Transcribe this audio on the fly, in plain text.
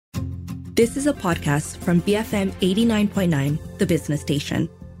This is a podcast from BFM 89.9, the business station.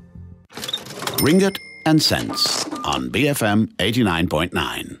 Ringgit and Cents on BFM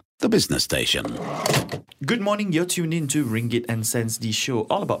 89.9, the business station. Good morning, you're tuned in to Ringgit and Cents, the show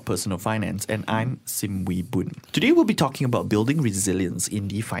all about personal finance, and I'm Sim Wee Boon. Today we'll be talking about building resilience in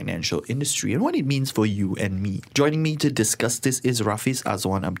the financial industry and what it means for you and me. Joining me to discuss this is Rafiz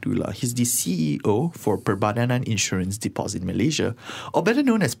Azwan Abdullah. He's the CEO for Perbadanan Insurance Deposit Malaysia, or better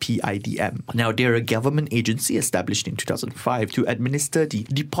known as PIDM. Now, they're a government agency established in 2005 to administer the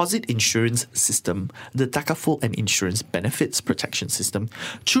deposit insurance system, the Takaful and Insurance Benefits Protection System,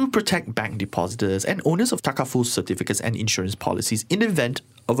 to protect bank depositors and owners of Takaful certificates and insurance policies in the event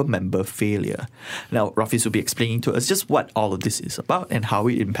of a member failure. Now, Rafiz will be explaining to us just what all of this is about and how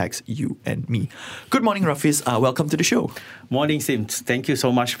it impacts you and me. Good morning, Rafiz. Welcome to the show. Morning, Sims. Thank you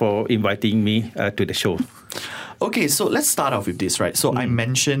so much for inviting me to the show. Okay, so let's start off with this, right? So I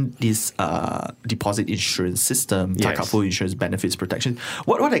mentioned this deposit insurance system, Yes. Takaful Insurance Benefits Protection.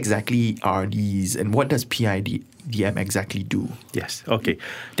 What exactly are these, and what does PIDM exactly do? Yes. Okay.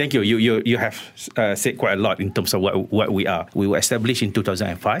 Thank you. You have said quite a lot in terms of what we are. We were established in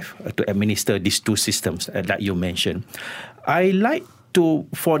 2005 to administer these two systems that you mentioned. I like to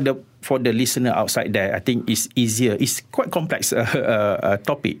for the listener outside there, I think it's easier. It's quite complex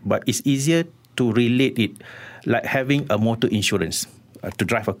topic, but it's easier to relate it like having a motor insurance to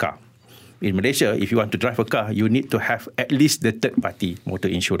drive a car. In Malaysia, if you want to drive a car, you need to have at least the third-party motor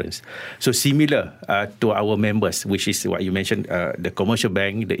insurance. So similar to our members, which is what you mentioned, the commercial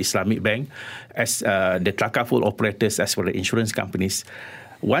bank, the Islamic bank, as the Takaful operators, as well as the insurance companies,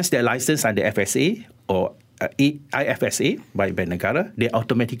 once they're licensed under FSA or IFSA by Bank Negara, they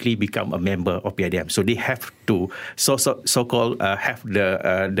automatically become a member of PIDM. So they have to so-called have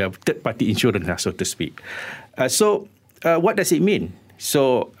the third-party insurance, so to speak. So what does it mean?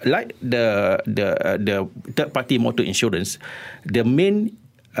 So like the third-party motor insurance, the main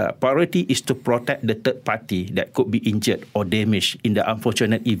priority is to protect the third party that could be injured or damaged in the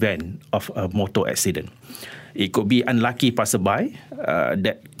unfortunate event of a motor accident. It could be unlucky passerby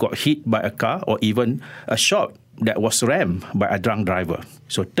that got hit by a car, or even a shot that was rammed by a drunk driver.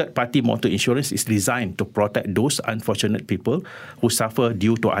 So third-party motor insurance is designed to protect those unfortunate people who suffer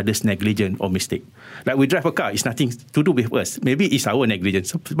due to others' negligence or mistake. Like we drive a car, it's nothing to do with us. Maybe it's our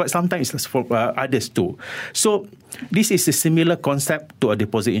negligence, but sometimes it's for others too. So this is a similar concept to a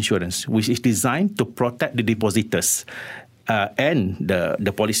deposit insurance, which is designed to protect the depositors and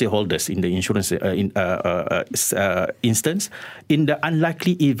the policy holders in the insurance instance in the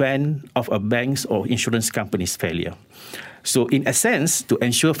unlikely event of a bank's or insurance company's failure. So in a sense, to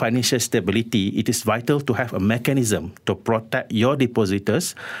ensure financial stability, it is vital to have a mechanism to protect your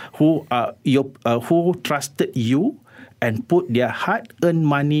depositors who trusted you and put their hard-earned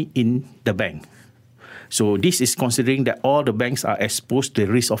money in the bank. So this is considering that all the banks are exposed to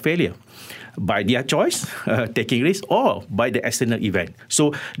the risk of failure by their choice, taking risk, or by the external event.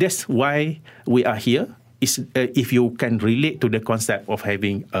 So that's why we are here. Is if you can relate to the concept of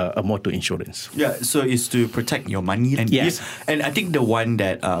having a motor insurance. Yeah, so it's to protect your money. And yes. And I think the one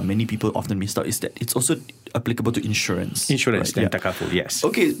that many people often miss out is that it's also applicable to insurance. Insurance, right? and Takaful, yes.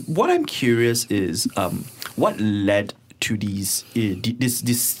 Okay, what I'm curious is what led to this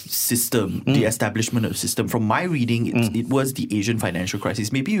system, the establishment of the system. From my reading, it was the Asian financial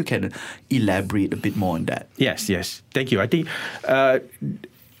crisis. Maybe you can elaborate a bit more on that. Yes. Thank you. I think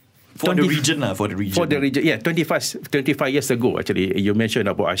For the region, yeah, 25 years ago, actually, you mentioned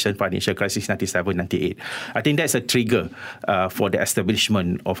about Asian financial crisis 97-98. I think that's a trigger for the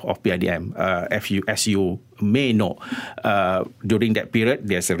establishment of PIDM. As you may know, during that period,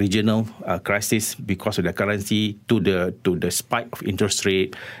 there's a regional crisis because of the currency, to the spike of interest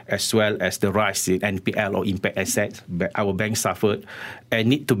rate, as well as the rise in NPL or impaired assets. Our bank suffered and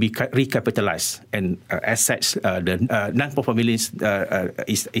need to be recapitalized, and assets, the non-performing loans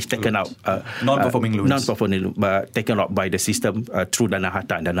is taken out. Non-performing loans. Taken out by the system through Dana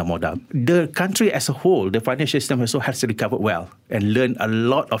Harta and Dana Modal. The country as a whole, the financial system also has recovered well and learned a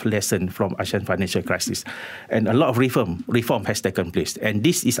lot of lessons from Asian financial crisis. And a lot of reform has taken place. And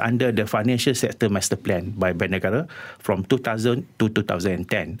this is under the Financial Sector Master Plan by Bank Negara from 2000 to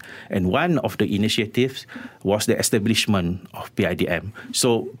 2010. And one of the initiatives was the establishment of PIDM.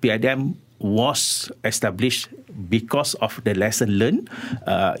 So PIDM was established because of the lesson learned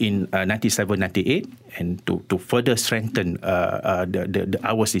in 97-98 and to further strengthen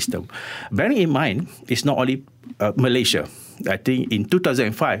our system. Bearing in mind, it's not only Malaysia. I think in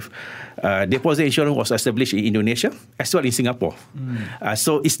 2005, deposit insurance was established in Indonesia as well in Singapore.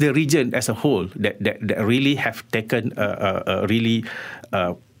 So it's the region as a whole that really have taken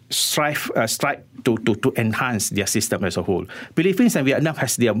strive to enhance their system as a whole. Philippines and Vietnam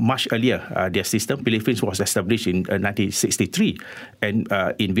has their much earlier their system. Philippines was established in 1963, and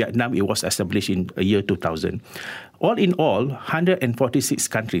in Vietnam it was established in year 2000. All in all, 146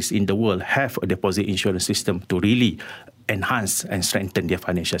 countries in the world have a deposit insurance system to really enhance and strengthen their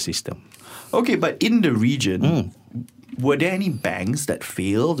financial system. Okay, but in the region, were there any banks that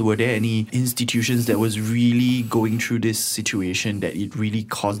failed? Were there any institutions that was really going through this situation that it really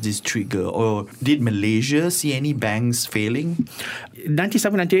caused this trigger? Or did Malaysia see any banks failing?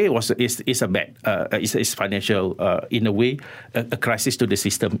 97-98 is a bad, is financial in a way, a crisis to the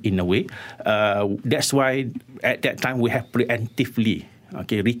system in a way. That's why at that time we have preemptively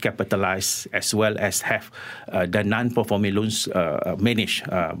recapitalize as well as have the non-performing loans managed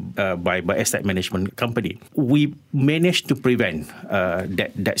by asset management company. We managed to prevent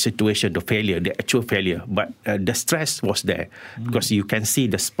that situation, the actual failure. But the stress was there because you can see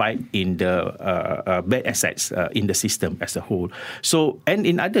the spike in the bad assets in the system as a whole. So, and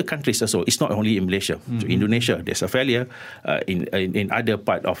in other countries also, it's not only in Malaysia. So Indonesia, there's a failure in other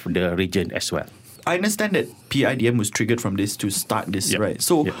part of the region as well. I understand that PIDM was triggered from this to start this, right?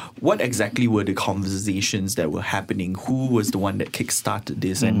 So what exactly were the conversations that were happening? Who was the one that kickstarted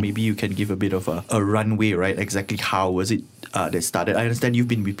this? And maybe you can give a bit of a runway, right? Exactly how was it that started? I understand you've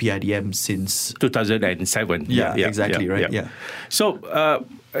been with PIDM since 2007. Exactly, right? Yeah. So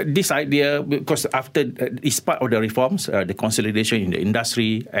this idea, because after it's part of the reforms, the consolidation in the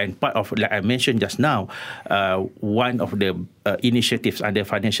industry, and part of, like I mentioned just now, one of the initiatives under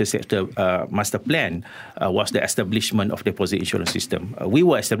financial sector master plan was the establishment of deposit insurance system. We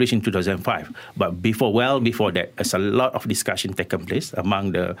were established in 2005, but before that, there's a lot of discussion taken place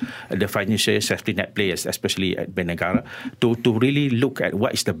among the financial safety net players, especially at Bank Negara, to really look at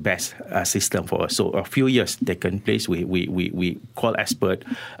what is the best system for us. So a few years taken place. We call expert.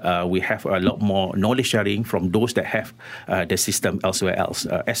 We have a lot more knowledge sharing from those that have the system elsewhere else,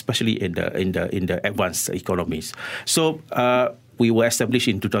 especially in the advanced economies. So we were established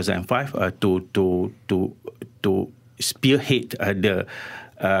in 2005 to spearhead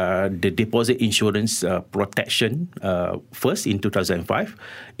the deposit insurance protection first in 2005.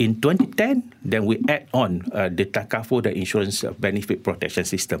 In 2010, then we add on the Takaful, the insurance benefit protection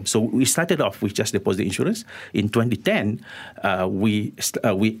system. So we started off with just deposit insurance. In 2010, we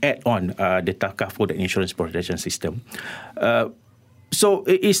add on the Takaful, the insurance protection system. So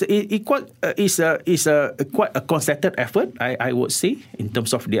it's quite a concerted effort, I would say, in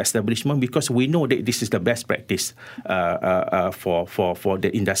terms of the establishment, because we know that this is the best practice for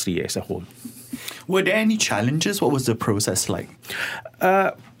the industry as a whole. Were there any challenges? What was the process like?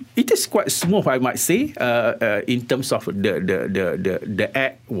 It is quite smooth, I might say, in terms of the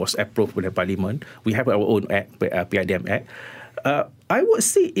act was approved by the Parliament. We have our own act, PIDM Act. I would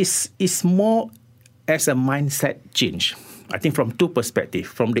say it's more as a mindset change. I think from two perspectives,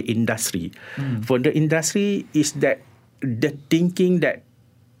 from the industry. For the industry is that the thinking that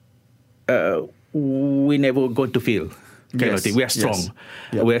we never going to fail. Kind of thing. We are strong. Yes.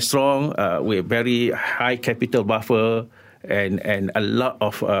 Yep. We are strong. We're very high capital buffer and a lot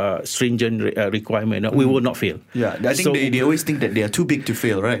of stringent requirement. We will not fail. Yeah, I think they always think that they are too big to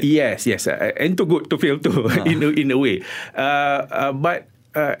fail, right? Yes, and too good to fail too, in a way. But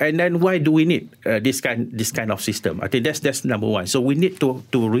and then why do we need this kind of system? I think that's number one. So we need to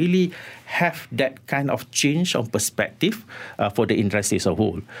really have that kind of change of perspective for the industry as a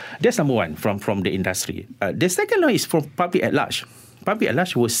whole. That's number one from the industry. The second one is from public at large. Public at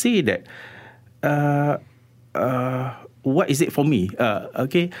large will say that what is it for me?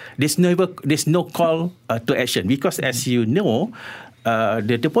 There's no call to action, because as you know,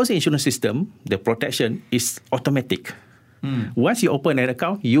 the deposit insurance system, the protection is automatic. Once you open an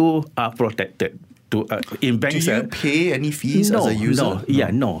account, you are protected. In banks, do you pay any fees as a user?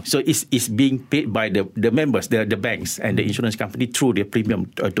 No. So it's being paid by the members, the banks and the insurance company through their premium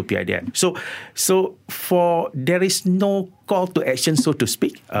to PIDM. So there is no call to action, so to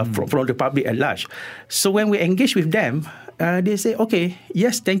speak, from the public at large. So when we engage with them, they say, okay,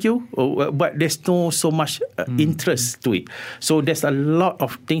 yes, thank you, but there's no so much interest to it. So there's a lot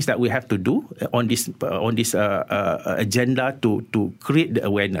of things that we have to do on this agenda to create the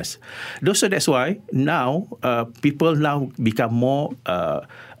awareness. So that's why now people now become more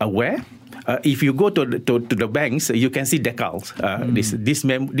aware. If you go to the banks, you can see decals.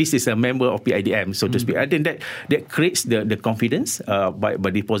 This is a member of PIDM, so to speak. I think that creates the confidence by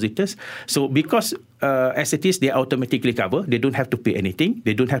depositors. So because as it is, they automatically cover. They don't have to pay anything.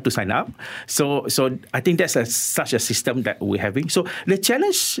 They don't have to sign up. So I think that's such a system that we're having. So the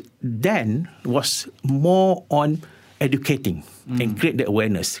challenge then was more on educating and create the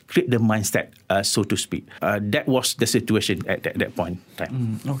awareness, create the mindset, so to speak. That was the situation at that point in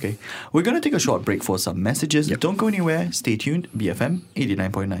time. Okay. We're going to take a short break for some messages. Don't go anywhere. Stay tuned. BFM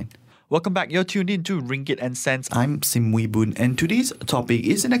 89.9. Welcome back. You're tuned in to Ringgit and Cents. I'm Sim Wee Boon, and today's topic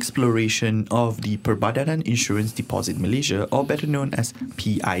is an exploration of the Perbadanan Insurance Deposit Malaysia, or better known as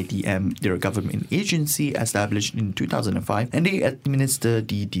PIDM. They're a government agency established in 2005, and they administer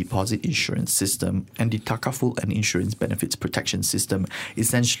the deposit insurance system and the Takaful and Insurance Benefits Protection System.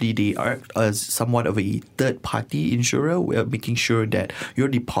 Essentially, they are somewhat of a third-party insurer, making sure that your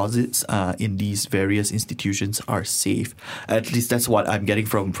deposits in these various institutions are safe. At least that's what I'm getting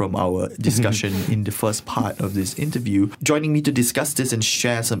from our discussion in the first part of this interview. Joining me to discuss this and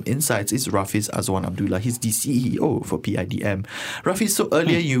share some insights is Rafiz Azwan Abdullah. He's the CEO for PIDM. Rafiz, so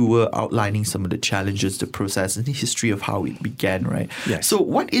earlier you were outlining some of the challenges, the process, and the history of how it began, right? Yes. So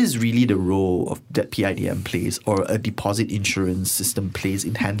what is really the role that PIDM plays, or a deposit insurance system plays,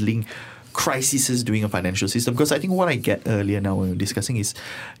 in handling crises during a financial system? Because I think what I get earlier now when we're discussing is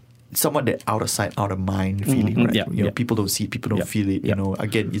somewhat that out of sight, out of mind feeling, right? People don't see it, people don't feel it. You know,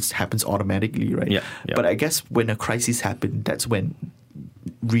 again, it happens automatically, right? But I guess when a crisis happens, that's when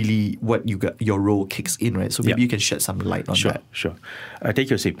really what you got, your role kicks in, right? So maybe you can shed some light on that. Sure. Thank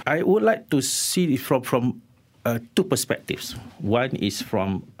you, Sim. I would like to see it from two perspectives. One is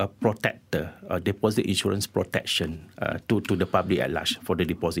from a protector, a deposit insurance protection to the public at large for the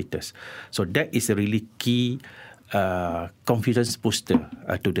depositors. So that is a really key confidence booster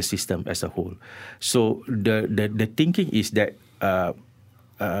to the system as a whole. So the thinking is that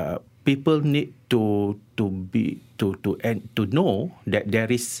people need to know that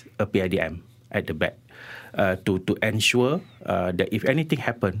there is a PIDM at the back to ensure that if anything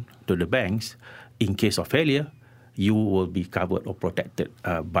happen to the banks, in case of failure, you will be covered or protected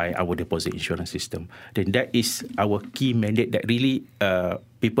by our deposit insurance system. Then that is our key mandate that really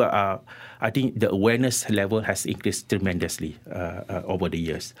people are, I think the awareness level has increased tremendously over the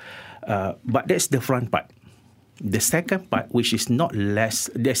years. But that's the front part. The second part, which is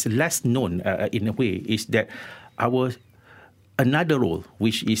less known in a way, is that our another role,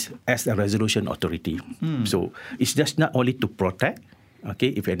 which is as a resolution authority. So it's just not only to protect, okay,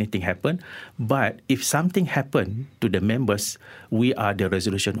 if anything happen, but if something happen to the members, we are the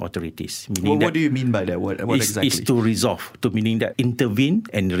resolution authorities. What do you mean by that? What exactly? Is to resolve, meaning that intervene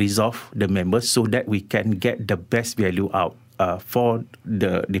and resolve the members so that we can get the best value out for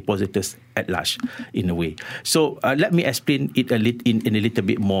the depositors at large, in a way. So let me explain it in a little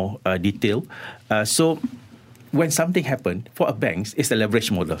bit more detail. So when something happen for a bank, it's a leverage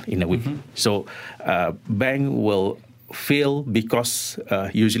model in a way. So bank will fail because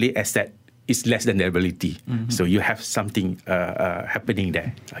usually asset is less than the ability. So you have something happening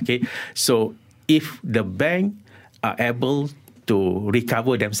there. Okay, so if the bank are able to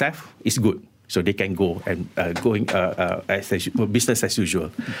recover themselves, it's good. So they can go and business as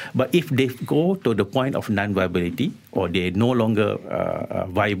usual. But if they go to the point of non-viability, or they're no longer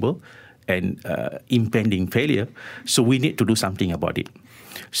viable and impending failure, so we need to do something about it.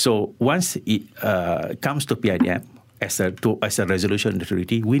 So once it comes to PIDM, as a resolution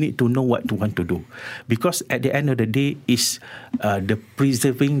authority, we need to know what we want to do, because at the end of the day, is the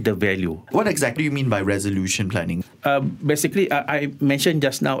preserving the value. What exactly do you mean by resolution planning? Basically, I mentioned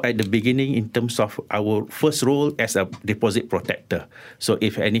just now at the beginning in terms of our first role as a deposit protector. So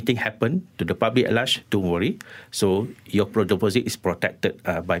if anything happen to the public at large, don't worry. So your deposit is protected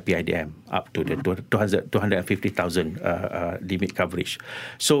by PIDM up to the 250,000 limit coverage.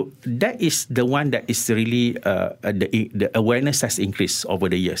 So that is the one that is really the awareness has increased over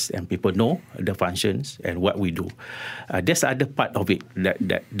the years, and people know the functions and what we do. There's other part of it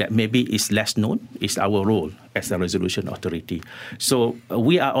that maybe is less known, is our role as a resolution authority. So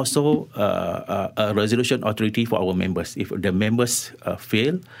we are also a resolution authority for our members. If the members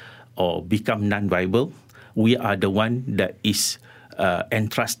fail or become non-viable, we are the one that is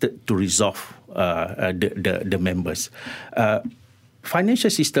entrusted to resolve the members. Financial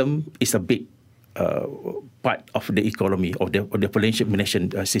system is a big part of the economy, of the financial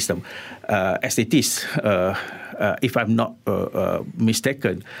management system. As it is, if I'm not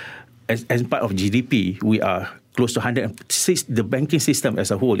mistaken, as part of GDP, we are close to 106. The banking system as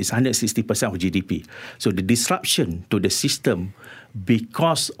a whole is 160% of GDP. So the disruption to the system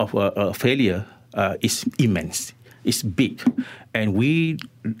because of a failure is immense. It's big, and we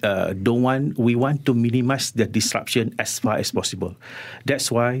want to minimize the disruption as far as possible. That's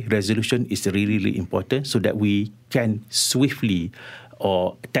why resolution is really, really important, so that we can swiftly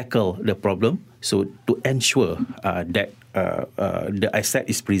or tackle the problem, so to ensure that the asset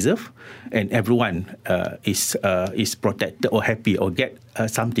is preserved and everyone is protected or happy or get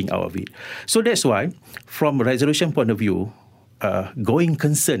something out of it. So that's why, from a resolution point of view, going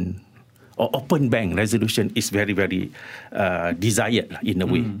concern or open bank resolution is very, very desired in a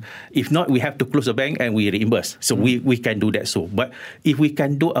way. If not, we have to close the bank and we reimburse. So we can do that. So, but if we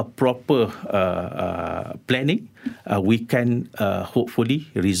can do a proper planning, we can hopefully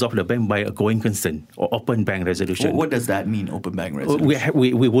resolve the bank by a going concern or open bank resolution. What does that mean, open bank resolution?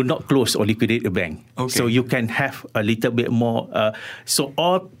 We will not close or liquidate the bank. Okay. So you can have a little bit more. So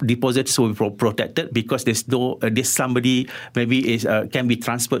all deposits will be protected because there's somebody maybe can be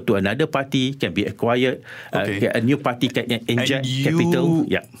transferred to another party, can be acquired. Okay. A new party can inject and capital.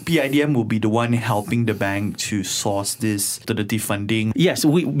 Yeah. PIDM will be the one helping the bank to source this alternative funding. Yes,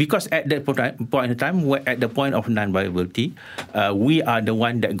 because at that point in time, at the point of non-viability, we are the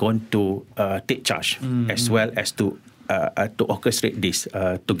one that going to take charge as well as to orchestrate this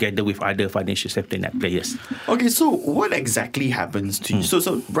together with other financial safety net players. Okay, so what exactly happens to you?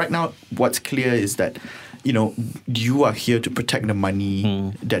 So right now, what's clear is that, you are here to protect the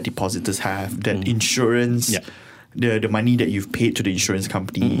money that depositors have, that insurance, the money that you've paid to the insurance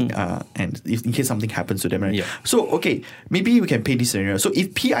company, and if in case something happens to them, right? Yeah. So, okay, maybe we can paint this scenario. So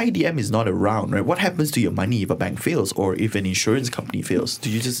if PIDM is not around, right, what happens to your money if a bank fails or if an insurance company fails? Do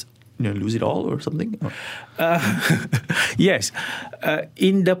you just lose it all or something? Yes.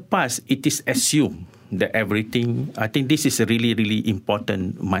 In the past, it is assumed that everything, I think this is a really, really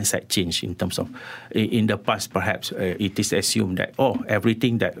important mindset change in terms of, in the past perhaps, it is assumed that,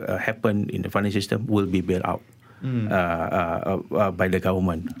 everything that happened in the financial system will be bailed out by the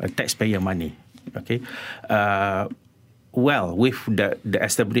government, taxpayer money. Okay. Well, with the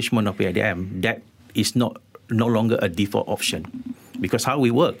establishment of PIDM, that is no longer a default option. Because how we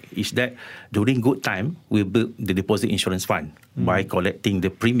work is that during good time, we build the deposit insurance fund by collecting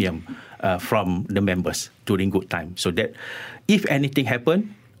the premium from the members during good time. So that if anything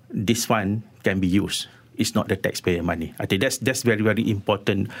happen, this fund can be used. It's not the taxpayer money. I think that's very, very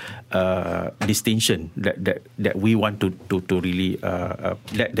important distinction that we want to really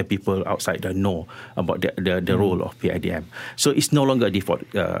let the people outside know about the role of PIDM. So it's no longer a default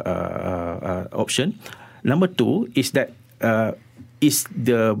option. Number two is that is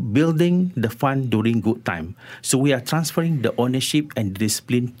the building the fund during good time. So we are transferring the ownership and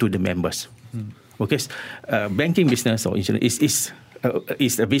discipline to the members. Because banking business or insurance is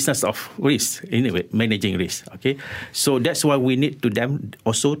a business of risk, anyway, managing risk. Okay, so that's why we need to them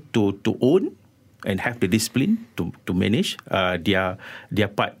also to own and have the discipline to manage their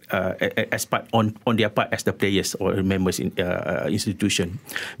part as part on their part as the players or members in institution,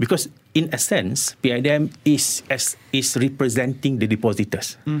 because in a sense PIDM is representing the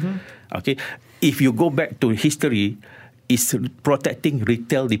depositors. Okay, if you go back to history, is protecting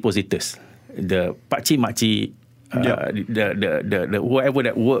retail depositors, the pakcik makcik. The whoever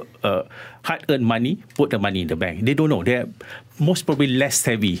that work hard-earned money, put the money in the bank. They don't know. They're most probably less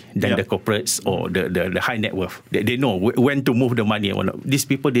savvy than the corporates or the high net worth. They know when to move the money or not. These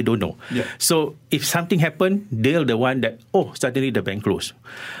people, they don't know. So if something happened, they're the one that, suddenly the bank closed.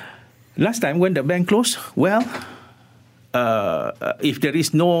 Last time when the bank closed, well, if there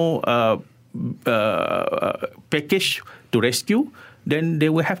is no package to rescue, then they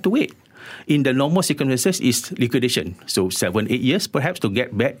will have to wait. In the normal circumstances is liquidation. So 7-8 years perhaps to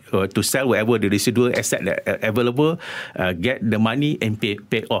get back to sell whatever the residual asset that available, get the money and pay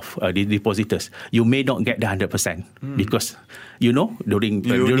off the depositors. You may not get the 100% because during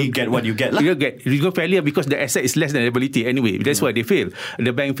get what you get. You go failure because the asset is less than liability anyway. That's why they fail.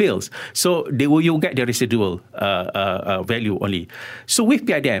 The bank fails. So you get the residual value only. So with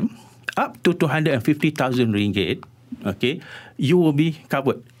PIDM, up to 250,000 ringgit, okay, you will be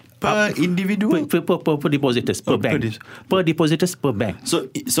covered. Per individual? Per depositors, per bank. Per depositors, per bank. So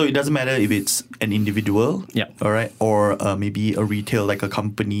it doesn't matter if it's an individual, all right, or maybe a retail, like a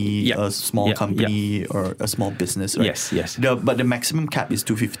company, a small company, or a small business, right? Yes. But the maximum cap is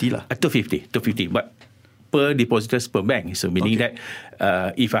 250 lah. 250. But per depositors per bank. So meaning that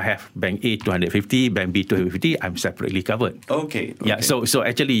if I have bank A 250, bank B 250, I'm separately covered. Okay. Yeah. So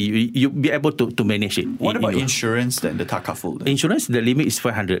actually you be able to manage it. What about insurance then, the takaful? Insurance, the limit is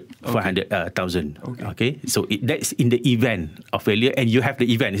 500,000. Okay. So that's in the event of failure, and you have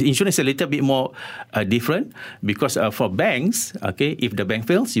the event. Insurance is a little bit more different because for banks, okay, if the bank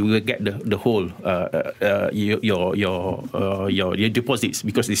fails, you will get the whole your deposits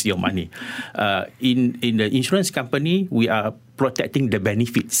because it's your money. In the insurance company, we are protecting the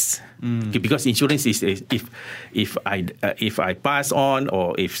benefits. Okay, because insurance is if I pass on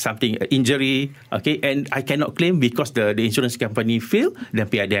or if something injury, okay, and I cannot claim because the insurance company fail, then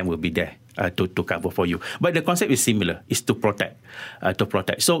PIDM will be there to cover for you. But the concept is similar, is to protect.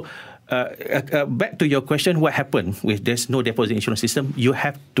 So back to your question, what happened with there's no deposit insurance system? You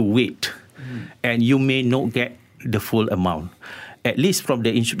have to wait, and you may not get the full amount. At least from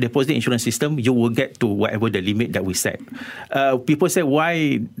the deposit insurance system, you will get to whatever the limit that we set. People say,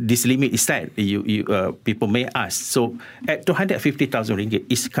 why this limit is set? People may ask. So at 250,000 ringgit,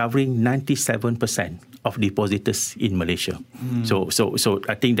 is covering 97% of depositors in Malaysia. So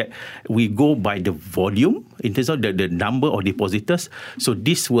I think that we go by the volume in terms of the number of depositors. So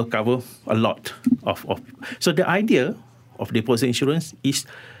this will cover a lot of. So the idea of deposit insurance is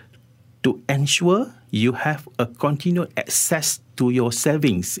to ensure you have a continued access to your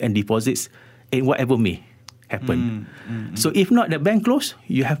savings and deposits in whatever may happen. So if not, the bank closed,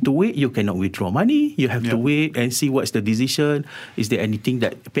 you have to wait. You cannot withdraw money. You have to wait and see what's the decision. Is there anything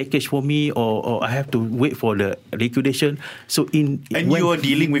that package for me, or I have to wait for the liquidation? So you are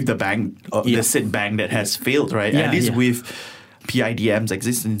dealing with the bank, the said bank that has failed, right? At least with PIDM's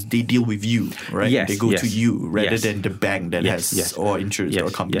existence, they deal with you, right? They go to you rather than the bank that has or insurance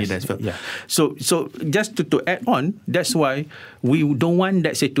or company that's failed. So just to add on, that's why we don't want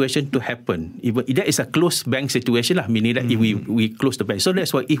that situation to happen. Even that is a closed bank situation, meaning that if we close the bank. So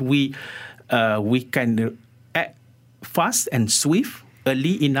that's why if we can act fast and swift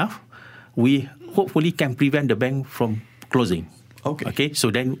early enough, we hopefully can prevent the bank from closing. Okay.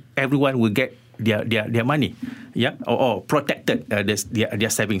 So then everyone will get their money, or protected. Their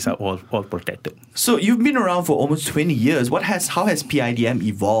savings are all protected. So you've been around for almost 20 years. How has PIDM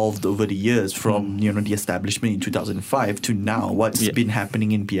evolved over the years from the establishment in 2005 to now? What's been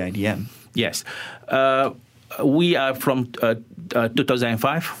happening in PIDM? Yes, we are from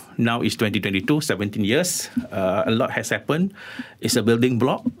 2005. Now it's 2022, 17 years. A lot has happened. It's a building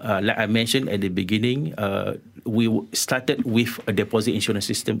block. Like I mentioned at the beginning, we started with a deposit insurance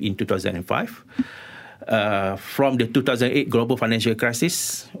system in 2005. From the 2008 global financial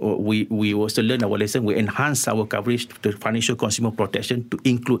crisis, we also learned our lesson. We enhanced our coverage to financial consumer protection to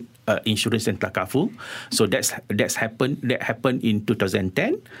include insurance and takaful. So that happened in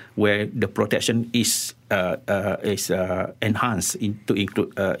 2010, where the protection is enhanced to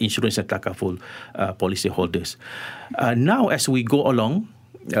include insurance and takaful policy holders. Now, as we go along,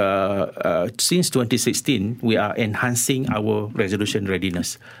 since 2016, we are enhancing our resolution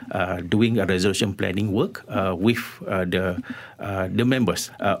readiness, doing a resolution planning work with the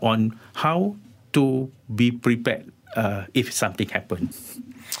members on how to be prepared if something happens.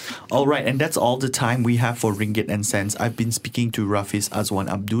 All right, and that's all the time we have for Ringgit and Cents. I've been speaking to Rafiz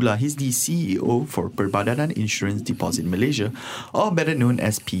Azwan Abdullah. He's the CEO for Perbadanan Insurance Deposit Malaysia, or better known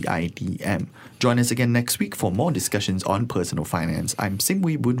as PIDM. Join us again next week for more discussions on personal finance. I'm Sim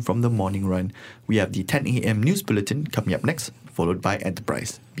Wee Boon from The Morning Run. We have the 10 a.m. news bulletin coming up next, followed by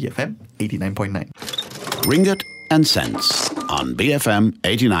Enterprise, BFM 89.9. Ringgit and Cents on BFM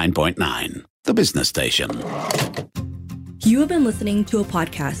 89.9, the business station. You have been listening to a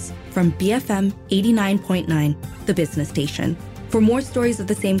podcast from BFM 89.9, the business station. For more stories of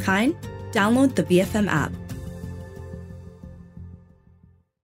the same kind, download the BFM app.